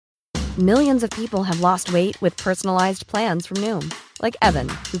Millions of people have lost weight with personalized plans from Noom. Like Evan,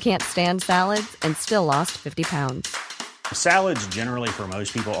 who can't stand salads and still lost 50 pounds. Salads generally for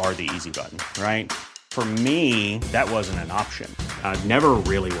most people are the easy button, right? For me, that wasn't an option. I never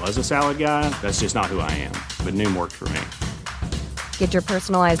really was a salad guy. That's just not who I am. But Noom worked for me. Get your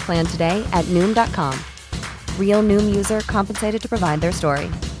personalized plan today at Noom.com. Real Noom user compensated to provide their story.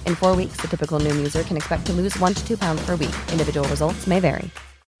 In 4 weeks, the typical Noom user can expect to lose 1 to 2 pounds per week. Individual results may vary.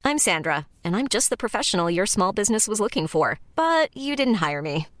 I'm Sandra, and I'm just the professional your small business was looking for. But you didn't hire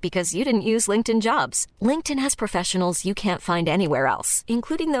me because you didn't use LinkedIn Jobs. LinkedIn has professionals you can't find anywhere else,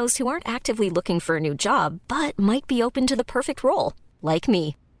 including those who aren't actively looking for a new job, but might be open to the perfect role, like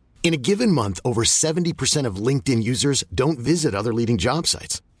me. In a given month, over 70% of LinkedIn users don't visit other leading job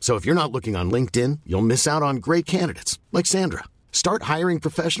sites. So if you're not looking on LinkedIn, you'll miss out on great candidates like Sandra. Start hiring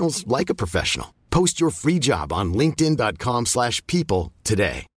professionals like a professional. Post your free job on linkedin.com/people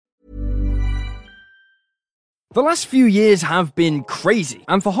today. The last few years have been crazy,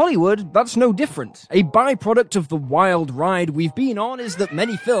 and for Hollywood, that's no different. A byproduct of the wild ride we've been on is that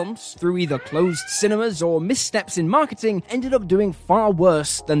many films, through either closed cinemas or missteps in marketing, ended up doing far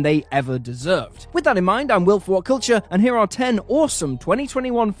worse than they ever deserved. With that in mind, I'm Will for What Culture, and here are 10 awesome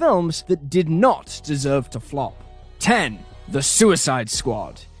 2021 films that did not deserve to flop. 10. The Suicide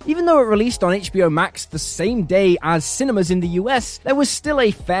Squad. Even though it released on HBO Max the same day as cinemas in the US, there was still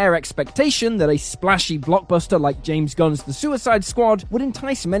a fair expectation that a splashy blockbuster like James Gunn's The Suicide Squad would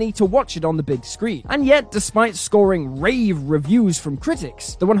entice many to watch it on the big screen. And yet, despite scoring rave reviews from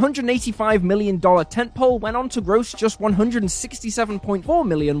critics, the $185 million tentpole went on to gross just $167.4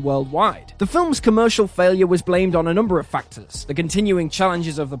 million worldwide. The film's commercial failure was blamed on a number of factors: the continuing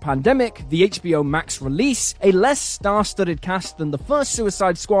challenges of the pandemic, the HBO Max release, a less star-studded cast than the first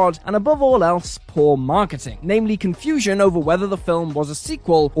Suicide Squad, and above all else, poor marketing, namely confusion over whether the film was a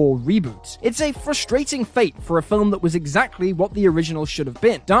sequel or reboot. It's a frustrating fate for a film that was exactly what the original should have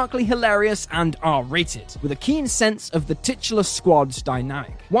been: darkly hilarious and R-rated, with a keen sense of the titular squad's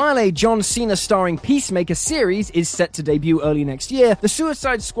dynamic. While a John Cena starring Peacemaker series is set to debut early next year, the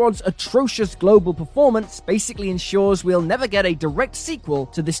Suicide Squad's atrocious global performance basically ensures we'll never get a direct sequel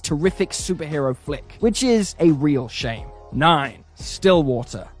to this terrific superhero flick, which is a real shame. 9.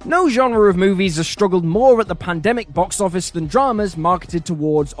 Stillwater. No genre of movies has struggled more at the pandemic box office than dramas marketed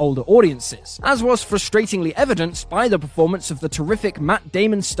towards older audiences, as was frustratingly evidenced by the performance of the terrific Matt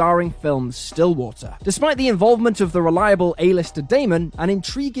Damon starring film Stillwater. Despite the involvement of the reliable A-lister Damon, an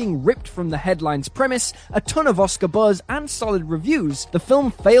intriguing ripped from the headlines premise, a ton of Oscar buzz, and solid reviews, the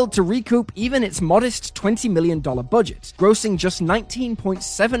film failed to recoup even its modest $20 million budget, grossing just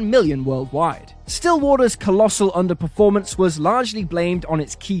 $19.7 million worldwide. Stillwater's colossal underperformance was largely blamed on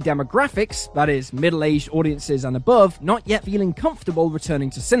its key demographics, that is, middle-aged audiences and above, not yet feeling comfortable returning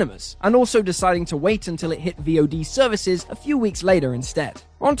to cinemas, and also deciding to wait until it hit VOD services a few weeks later instead.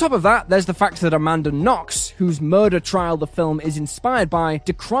 On top of that, there's the fact that Amanda Knox, whose murder trial the film is inspired by,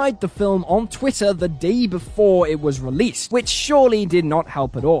 decried the film on Twitter the day before it was released, which surely did not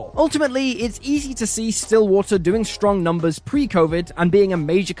help at all. Ultimately, it's easy to see Stillwater doing strong numbers pre-COVID and being a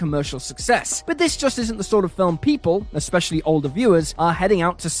major commercial success, but this just isn't the sort of film people, especially older viewers, are heading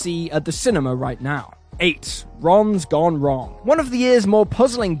out to see at the cinema right now. 8. Ron's Gone Wrong. One of the year's more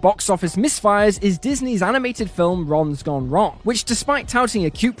puzzling box office misfires is Disney's animated film Ron's Gone Wrong, which, despite touting a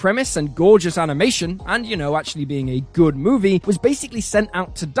cute premise and gorgeous animation, and, actually being a good movie, was basically sent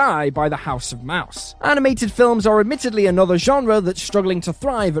out to die by the House of Mouse. Animated films are admittedly another genre that's struggling to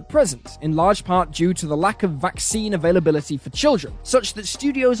thrive at present, in large part due to the lack of vaccine availability for children, such that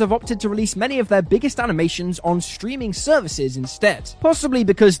studios have opted to release many of their biggest animations on streaming services instead. Possibly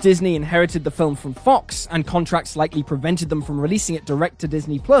because Disney inherited the film from Fox, and contracts likely prevented them from releasing it direct to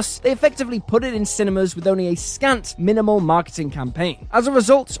Disney+, they effectively put it in cinemas with only a scant, minimal marketing campaign. As a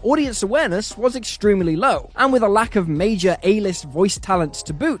result, audience awareness was extremely low, and with a lack of major A-list voice talents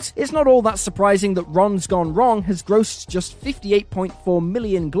to boot, it's not all that surprising that Ron's Gone Wrong has grossed just $58.4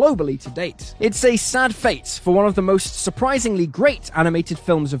 million globally to date. It's a sad fate for one of the most surprisingly great animated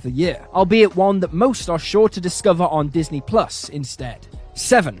films of the year, albeit one that most are sure to discover on Disney+ instead.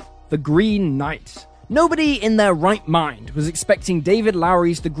 7. The Green Knight. Nobody in their right mind was expecting David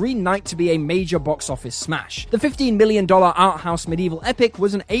Lowery's The Green Knight to be a major box office smash. The $15 million art house medieval epic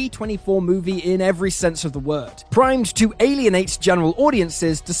was an A24 movie in every sense of the word, primed to alienate general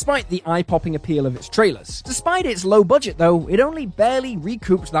audiences despite the eye-popping appeal of its trailers. Despite its low budget though, it only barely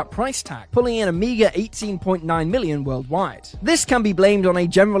recouped that price tag, pulling in a meager $18.9 million worldwide. This can be blamed on a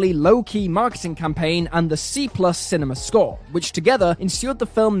generally low-key marketing campaign and the C+ cinema score, which together ensured the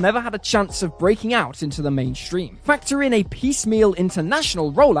film never had a chance of breaking out out into the mainstream. Factor in a piecemeal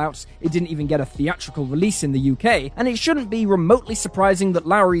international rollout, it didn't even get a theatrical release in the UK, and it shouldn't be remotely surprising that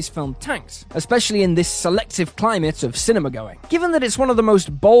Lowry's film tanked, especially in this selective climate of cinema going. Given that it's one of the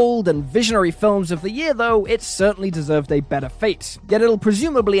most bold and visionary films of the year though, it certainly deserved a better fate, yet it'll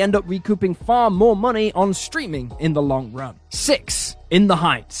presumably end up recouping far more money on streaming in the long run. 6. In the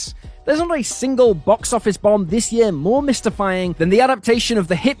Heights. There's not a single box office bomb this year more mystifying than the adaptation of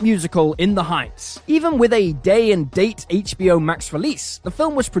the hit musical In the Heights. Even with a day and date HBO Max release, the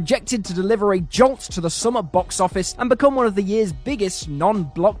film was projected to deliver a jolt to the summer box office and become one of the year's biggest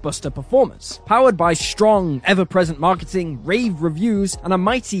non-blockbuster performers. Powered by strong, ever-present marketing, rave reviews, and a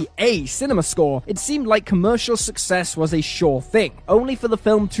mighty A cinema score, it seemed like commercial success was a sure thing, only for the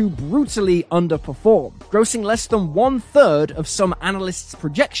film to brutally underperform, grossing less than 1/3 of some analysts'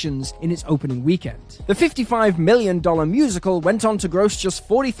 projections in its opening weekend. The $55 million musical went on to gross just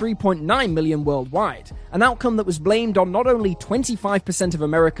 $43.9 million worldwide, an outcome that was blamed on not only 25% of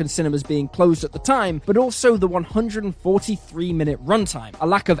American cinemas being closed at the time, but also the 143-minute runtime, a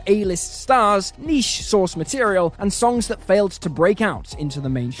lack of A-list stars, niche source material, and songs that failed to break out into the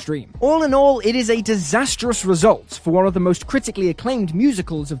mainstream. All in all, it is a disastrous result for one of the most critically acclaimed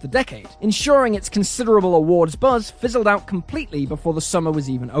musicals of the decade, ensuring its considerable awards buzz fizzled out completely before the summer was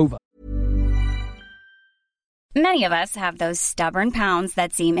even over. Many of us have those stubborn pounds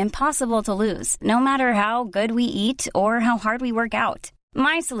that seem impossible to lose, no matter how good we eat or how hard we work out.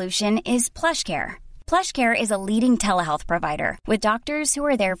 My solution is PlushCare. PlushCare is a leading telehealth provider with doctors who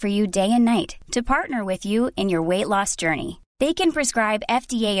are there for you day and night to partner with you in your weight loss journey. They can prescribe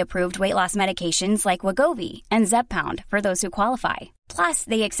FDA-approved weight loss medications like Wegovy and Zepbound for those who qualify. Plus,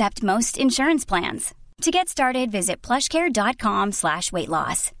 they accept most insurance plans. To get started, visit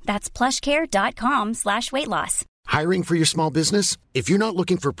plushcare.com/weightloss. That's plushcare.com/weightloss. Hiring for your small business? If you're not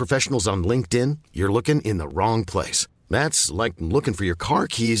looking for professionals on LinkedIn, you're looking in the wrong place. That's like looking for your car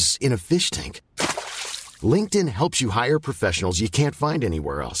keys in a fish tank. LinkedIn helps you hire professionals you can't find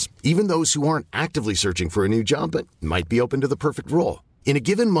anywhere else, even those who aren't actively searching for a new job but might be open to the perfect role. In a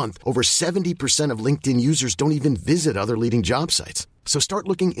given month, over 70% of LinkedIn users don't even visit other leading job sites. So start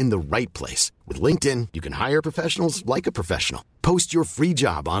looking in the right place. With LinkedIn, you can hire professionals like a professional. Post your free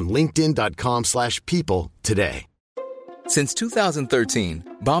job on linkedin.com/people today. Since 2013,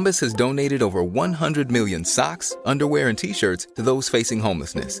 Bombas has donated over 100 million socks, underwear, and T-shirts to those facing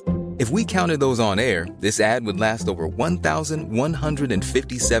homelessness. If we counted those on air, this ad would last over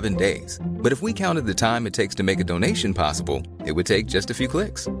 1,157 days. But if we counted the time it takes to make a donation possible, it would take just a few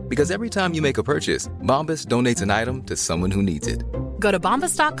clicks. Because every time you make a purchase, Bombas donates an item to someone who needs it. Go to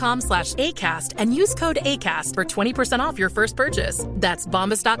bombas.com/ACAST and use code ACAST for 20% off your first purchase. That's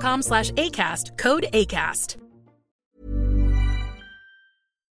bombas.com/ACAST, code ACAST.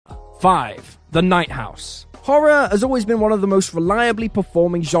 5. The Night House. Horror has always been one of the most reliably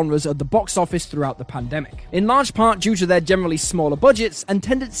performing genres at the box office throughout the pandemic, in large part due to their generally smaller budgets and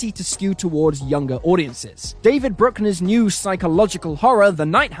tendency to skew towards younger audiences. David Bruckner's new psychological horror, The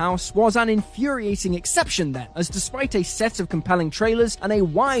Night House, was an infuriating exception then, as despite a set of compelling trailers and a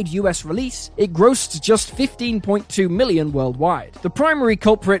wide US release, it grossed just $15.2 million worldwide. The primary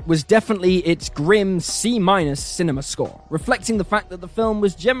culprit was definitely its grim C- cinema score, reflecting the fact that the film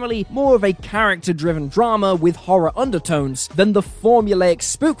was generally more of a character-driven drama with horror undertones than the formulaic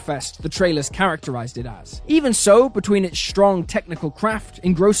spookfest the trailers characterized it as. Even so, between its strong technical craft,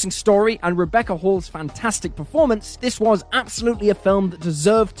 engrossing story, and Rebecca Hall's fantastic performance, this was absolutely a film that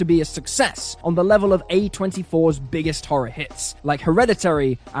deserved to be a success on the level of A24's biggest horror hits, like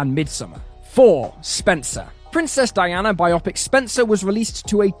Hereditary and Midsommar. 4. Spencer. Princess Diana biopic Spencer was released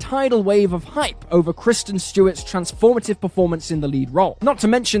to a tidal wave of hype over Kristen Stewart's transformative performance in the lead role, not to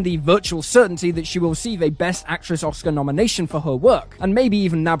mention the virtual certainty that she will receive a Best Actress Oscar nomination for her work, and maybe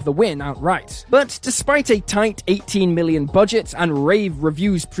even nab the win outright. But despite a tight $18 million budget and rave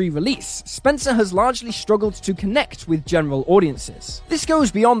reviews pre-release, Spencer has largely struggled to connect with general audiences. This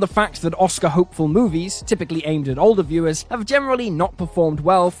goes beyond the fact that Oscar-hopeful movies, typically aimed at older viewers, have generally not performed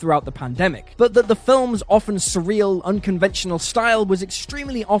well throughout the pandemic, but that the film's often surreal, unconventional style was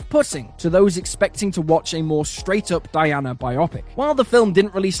extremely off-putting to those expecting to watch a more straight-up Diana biopic. While the film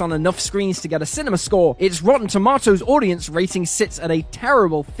didn't release on enough screens to get a cinema score, its Rotten Tomatoes audience rating sits at a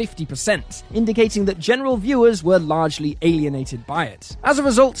terrible 50%, indicating that general viewers were largely alienated by it. As a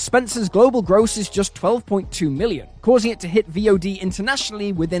result, Spencer's global gross is just $12.2 million, causing it to hit VOD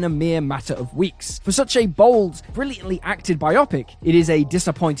internationally within a mere matter of weeks. For such a bold, brilliantly acted biopic, it is a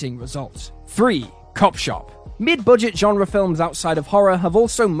disappointing result. 3. Cop Shop. Mid-budget genre films outside of horror have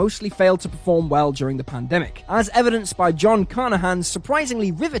also mostly failed to perform well during the pandemic, as evidenced by John Carnahan's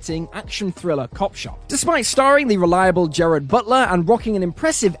surprisingly riveting action thriller Cop Shop. Despite starring the reliable Gerard Butler and rocking an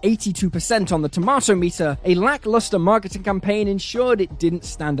impressive 82% on the tomato meter, a lackluster marketing campaign ensured it didn't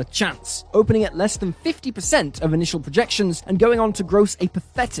stand a chance, opening at less than 50% of initial projections and going on to gross a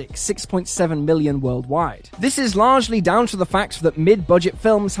pathetic $6.7 million worldwide. This is largely down to the fact that mid-budget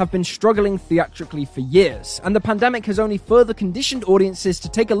films have been struggling theatrically for years, and the pandemic has only further conditioned audiences to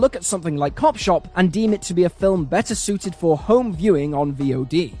take a look at something like Cop Shop and deem it to be a film better suited for home viewing on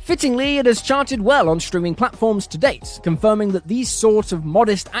VOD. Fittingly, it has charted well on streaming platforms to date, confirming that these sort of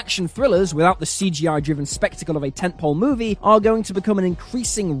modest action thrillers without the CGI-driven spectacle of a tentpole movie are going to become an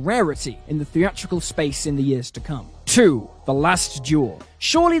increasing rarity in the theatrical space in the years to come. 2. The Last Duel.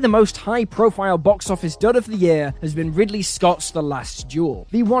 Surely the most high-profile box office dud of the year has been Ridley Scott's The Last Duel.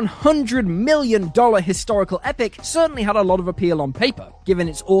 The $100 million historical epic certainly had a lot of appeal on paper, given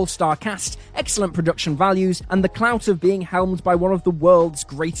its all-star cast, excellent production values, and the clout of being helmed by one of the world's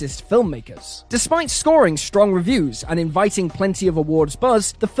greatest filmmakers. Despite scoring strong reviews and inviting plenty of awards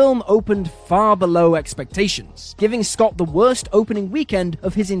buzz, the film opened far below expectations, giving Scott the worst opening weekend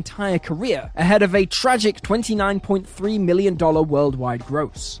of his entire career, ahead of a tragic $29.3 million worldwide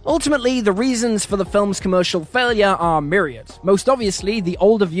gross. Ultimately, the reasons for the film's commercial failure are myriad. Most obviously, the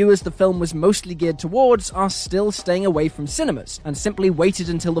older viewers the film was mostly geared towards are still staying away from cinemas and simply waited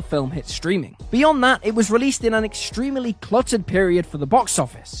until the film hit streaming. Beyond that, it was released in an extremely cluttered period for the box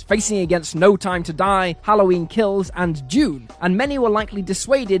office, facing against No Time to Die, Halloween Kills, and Dune, and many were likely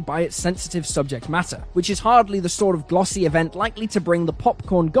dissuaded by its sensitive subject matter, which is hardly the sort of glossy event likely to bring the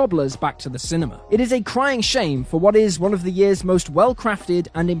popcorn gobblers back to the cinema. It is a crying shame for what is one of the year's most well-crafted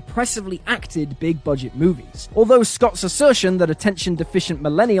and impressively acted big-budget movies, although Scott's assertion that attention-deficient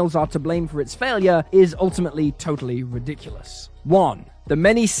millennials are to blame for its failure is ultimately totally ridiculous. 1. The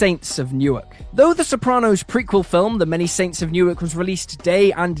Many Saints of Newark. Though The Sopranos prequel film, The Many Saints of Newark, was released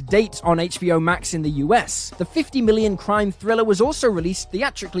day and date on HBO Max in the US, the $50 million crime thriller was also released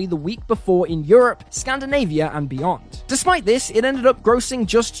theatrically the week before in Europe, Scandinavia, and beyond. Despite this, it ended up grossing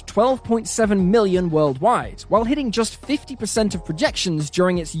just $12.7 million worldwide, while hitting just 50% of projections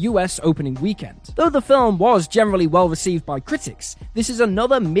during its US opening weekend. Though the film was generally well received by critics, this is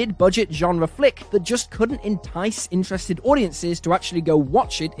another mid-budget genre flick that just couldn't entice interested audiences to actually go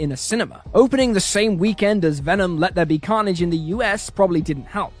watch it in a cinema. Opening the same weekend as Venom Let There Be Carnage in the US probably didn't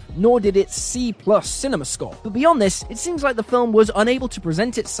help, nor did its C+ cinema score. But beyond this, it seems like the film was unable to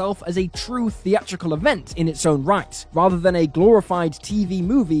present itself as a true theatrical event in its own right, rather than a glorified TV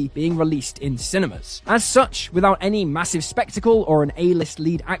movie being released in cinemas. As such, without any massive spectacle or an A-list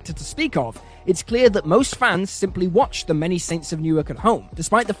lead actor to speak of, it's clear that most fans simply watched The Many Saints of Newark at home,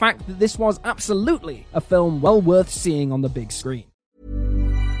 despite the fact that this was absolutely a film well worth seeing on the big screen.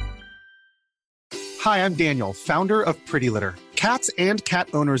 Hi, I'm Daniel, founder of Pretty Litter. Cats and cat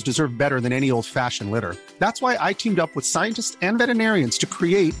owners deserve better than any old-fashioned litter. That's why I teamed up with scientists and veterinarians to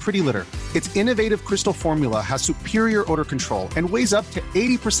create Pretty Litter. Its innovative crystal formula has superior odor control and weighs up to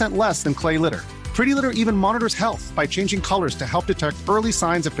 80% less than clay litter. Pretty Litter even monitors health by changing colors to help detect early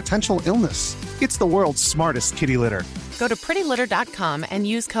signs of potential illness. It's the world's smartest kitty litter. Go to prettylitter.com and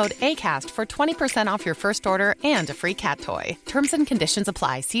use code ACAST for 20% off your first order and a free cat toy. Terms and conditions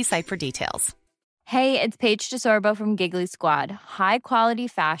apply. See site for details. Hey, it's Paige DeSorbo from Giggly Squad. High quality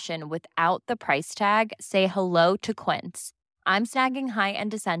fashion without the price tag. Say hello to Quince. I'm snagging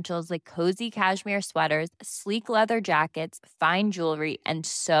high-end essentials like cozy cashmere sweaters, sleek leather jackets, fine jewelry, and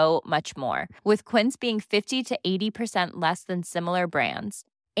so much more. With Quince being 50 to 80% less than similar brands.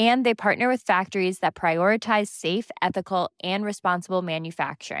 And they partner with factories that prioritize safe, ethical, and responsible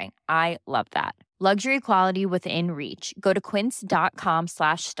manufacturing. I love that. Luxury quality within reach. Go to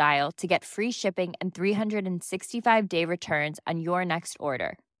quince.com/style to get free shipping and 365-day returns on your next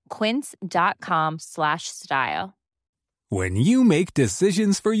order. Quince.com/style. When you make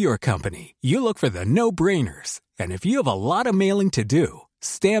decisions for your company, you look for the no-brainers. And if you have a lot of mailing to do,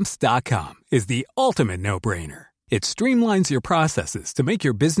 Stamps.com is the ultimate no-brainer. It streamlines your processes to make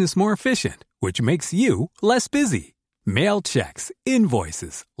your business more efficient, which makes you less busy. Mail checks,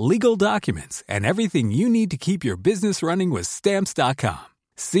 invoices, legal documents, and everything you need to keep your business running with Stamps.com.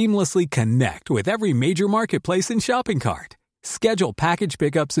 Seamlessly connect with every major marketplace and shopping cart. Schedule package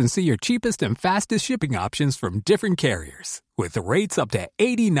pickups and see your cheapest and fastest shipping options from different carriers, with rates up to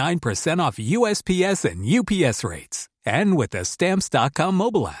 89% off USPS and UPS rates. And with the Stamps.com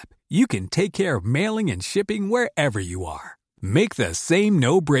mobile app, you can take care of mailing and shipping wherever you are. Make the same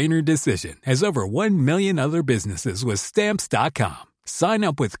no-brainer decision as over 1 million other businesses with Stamps.com. Sign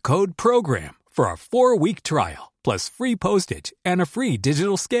up with code PROGRAM for a 4-week trial, plus free postage and a free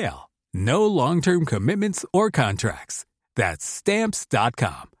digital scale. No long-term commitments or contracts. That's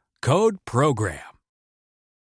Stamps.com. Code PROGRAM.